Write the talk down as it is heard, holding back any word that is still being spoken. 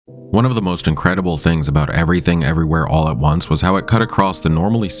One of the most incredible things about Everything Everywhere All at Once was how it cut across the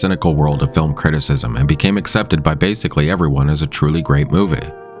normally cynical world of film criticism and became accepted by basically everyone as a truly great movie.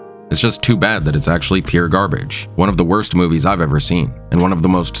 It's just too bad that it's actually pure garbage, one of the worst movies I've ever seen, and one of the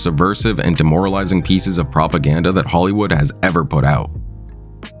most subversive and demoralizing pieces of propaganda that Hollywood has ever put out.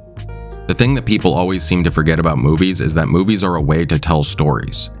 The thing that people always seem to forget about movies is that movies are a way to tell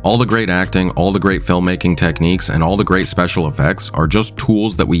stories. All the great acting, all the great filmmaking techniques, and all the great special effects are just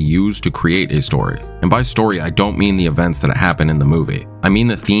tools that we use to create a story. And by story, I don't mean the events that happen in the movie. I mean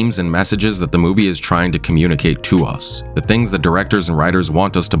the themes and messages that the movie is trying to communicate to us. The things that directors and writers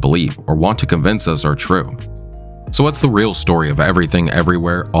want us to believe or want to convince us are true. So what's the real story of Everything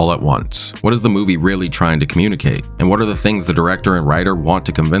Everywhere All at Once? What is the movie really trying to communicate? And what are the things the director and writer want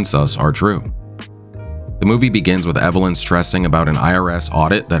to convince us are true? The movie begins with Evelyn stressing about an IRS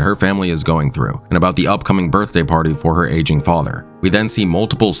audit that her family is going through, and about the upcoming birthday party for her aging father. We then see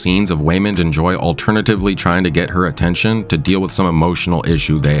multiple scenes of Waymond and Joy alternatively trying to get her attention to deal with some emotional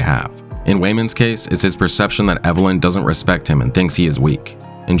issue they have. In Waymond's case, it's his perception that Evelyn doesn't respect him and thinks he is weak.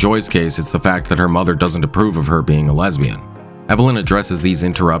 In Joy's case, it's the fact that her mother doesn't approve of her being a lesbian. Evelyn addresses these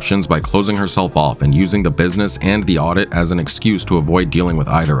interruptions by closing herself off and using the business and the audit as an excuse to avoid dealing with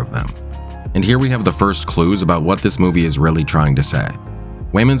either of them. And here we have the first clues about what this movie is really trying to say.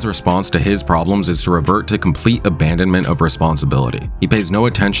 Waymond's response to his problems is to revert to complete abandonment of responsibility. He pays no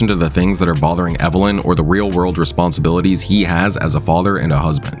attention to the things that are bothering Evelyn or the real-world responsibilities he has as a father and a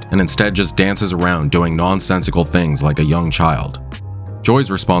husband, and instead just dances around doing nonsensical things like a young child.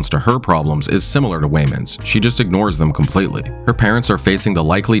 Joy's response to her problems is similar to Waymond's. She just ignores them completely. Her parents are facing the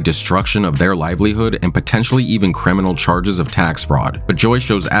likely destruction of their livelihood and potentially even criminal charges of tax fraud, but Joy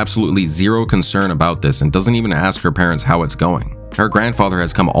shows absolutely zero concern about this and doesn't even ask her parents how it's going. Her grandfather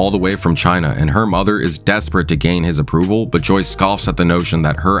has come all the way from China and her mother is desperate to gain his approval, but Joy scoffs at the notion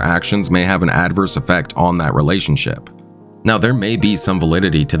that her actions may have an adverse effect on that relationship. Now, there may be some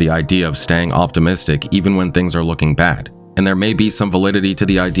validity to the idea of staying optimistic even when things are looking bad. And there may be some validity to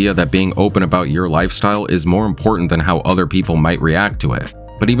the idea that being open about your lifestyle is more important than how other people might react to it.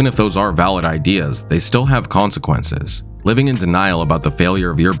 But even if those are valid ideas, they still have consequences. Living in denial about the failure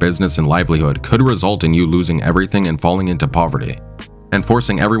of your business and livelihood could result in you losing everything and falling into poverty. And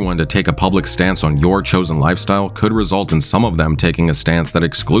forcing everyone to take a public stance on your chosen lifestyle could result in some of them taking a stance that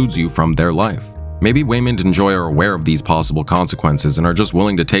excludes you from their life. Maybe Waymond and Joy are aware of these possible consequences and are just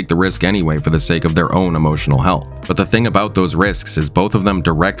willing to take the risk anyway for the sake of their own emotional health. But the thing about those risks is both of them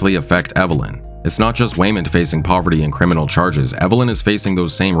directly affect Evelyn. It's not just Waymond facing poverty and criminal charges, Evelyn is facing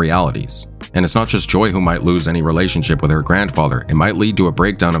those same realities. And it's not just Joy who might lose any relationship with her grandfather, it might lead to a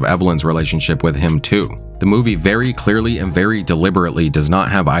breakdown of Evelyn's relationship with him too. The movie very clearly and very deliberately does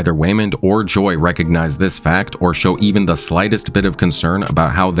not have either Waymond or Joy recognize this fact or show even the slightest bit of concern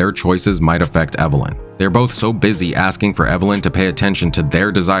about how their choices might affect Evelyn. They're both so busy asking for Evelyn to pay attention to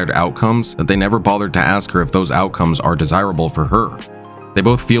their desired outcomes that they never bothered to ask her if those outcomes are desirable for her. They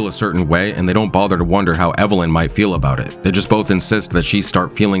both feel a certain way and they don't bother to wonder how Evelyn might feel about it. They just both insist that she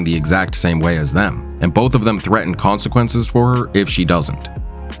start feeling the exact same way as them, and both of them threaten consequences for her if she doesn't.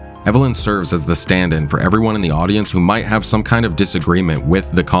 Evelyn serves as the stand-in for everyone in the audience who might have some kind of disagreement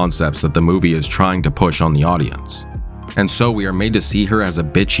with the concepts that the movie is trying to push on the audience. And so we are made to see her as a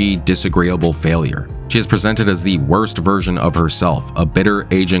bitchy, disagreeable failure. She is presented as the worst version of herself, a bitter,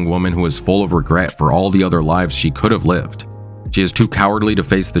 aging woman who is full of regret for all the other lives she could have lived. She is too cowardly to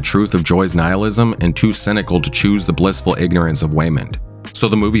face the truth of Joy's nihilism and too cynical to choose the blissful ignorance of Waymond. So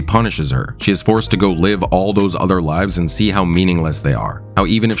the movie punishes her. She is forced to go live all those other lives and see how meaningless they are. How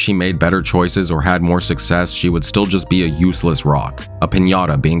even if she made better choices or had more success, she would still just be a useless rock. A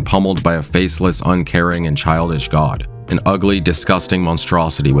piñata being pummeled by a faceless, uncaring, and childish god. An ugly, disgusting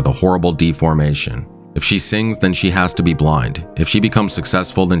monstrosity with a horrible deformation. If she sings, then she has to be blind. If she becomes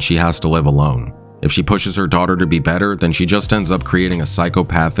successful, then she has to live alone. If she pushes her daughter to be better, then she just ends up creating a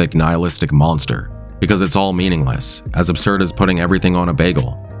psychopathic, nihilistic monster. Because it's all meaningless, as absurd as putting everything on a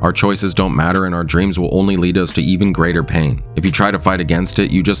bagel. Our choices don't matter and our dreams will only lead us to even greater pain. If you try to fight against it,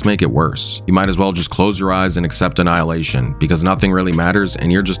 you just make it worse. You might as well just close your eyes and accept annihilation, because nothing really matters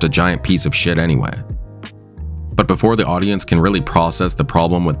and you're just a giant piece of shit anyway. But before the audience can really process the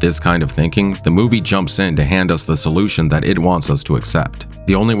problem with this kind of thinking, the movie jumps in to hand us the solution that it wants us to accept.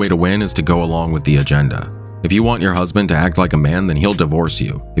 The only way to win is to go along with the agenda. If you want your husband to act like a man, then he'll divorce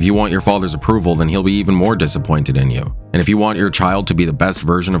you. If you want your father's approval, then he'll be even more disappointed in you. And if you want your child to be the best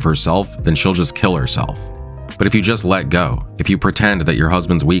version of herself, then she'll just kill herself. But if you just let go, if you pretend that your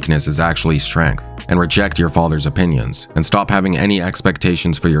husband's weakness is actually strength, and reject your father's opinions, and stop having any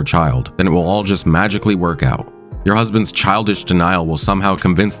expectations for your child, then it will all just magically work out. Your husband's childish denial will somehow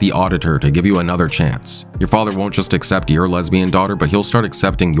convince the auditor to give you another chance. Your father won't just accept your lesbian daughter, but he'll start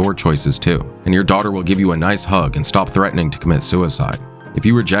accepting your choices too. And your daughter will give you a nice hug and stop threatening to commit suicide. If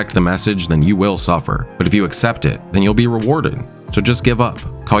you reject the message, then you will suffer. But if you accept it, then you'll be rewarded. So just give up,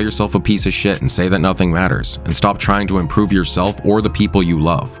 call yourself a piece of shit and say that nothing matters, and stop trying to improve yourself or the people you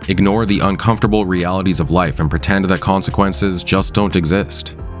love. Ignore the uncomfortable realities of life and pretend that consequences just don't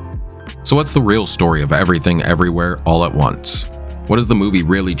exist. So what's the real story of Everything Everywhere All at Once? What is the movie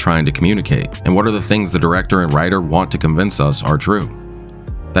really trying to communicate? And what are the things the director and writer want to convince us are true?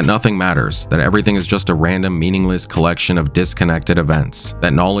 That nothing matters, that everything is just a random, meaningless collection of disconnected events,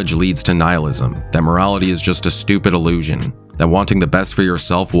 that knowledge leads to nihilism, that morality is just a stupid illusion, that wanting the best for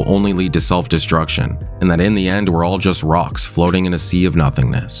yourself will only lead to self-destruction, and that in the end we're all just rocks floating in a sea of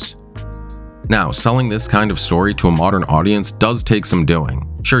nothingness. Now, selling this kind of story to a modern audience does take some doing.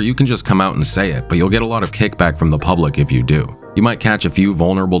 Sure, you can just come out and say it, but you'll get a lot of kickback from the public if you do. You might catch a few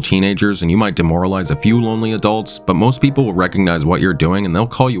vulnerable teenagers and you might demoralize a few lonely adults, but most people will recognize what you're doing and they'll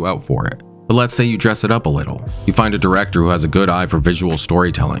call you out for it. But let's say you dress it up a little. You find a director who has a good eye for visual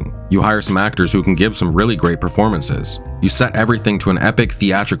storytelling. You hire some actors who can give some really great performances. You set everything to an epic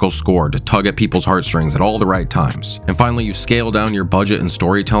theatrical score to tug at people's heartstrings at all the right times. And finally, you scale down your budget and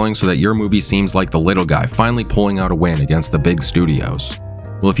storytelling so that your movie seems like the little guy finally pulling out a win against the big studios.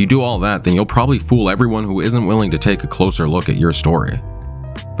 Well, if you do all that, then you'll probably fool everyone who isn't willing to take a closer look at your story.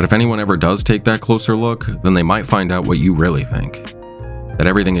 But if anyone ever does take that closer look, then they might find out what you really think. That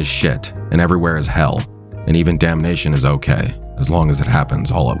everything is shit, and everywhere is hell, and even damnation is okay, as long as it happens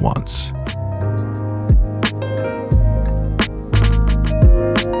all at once.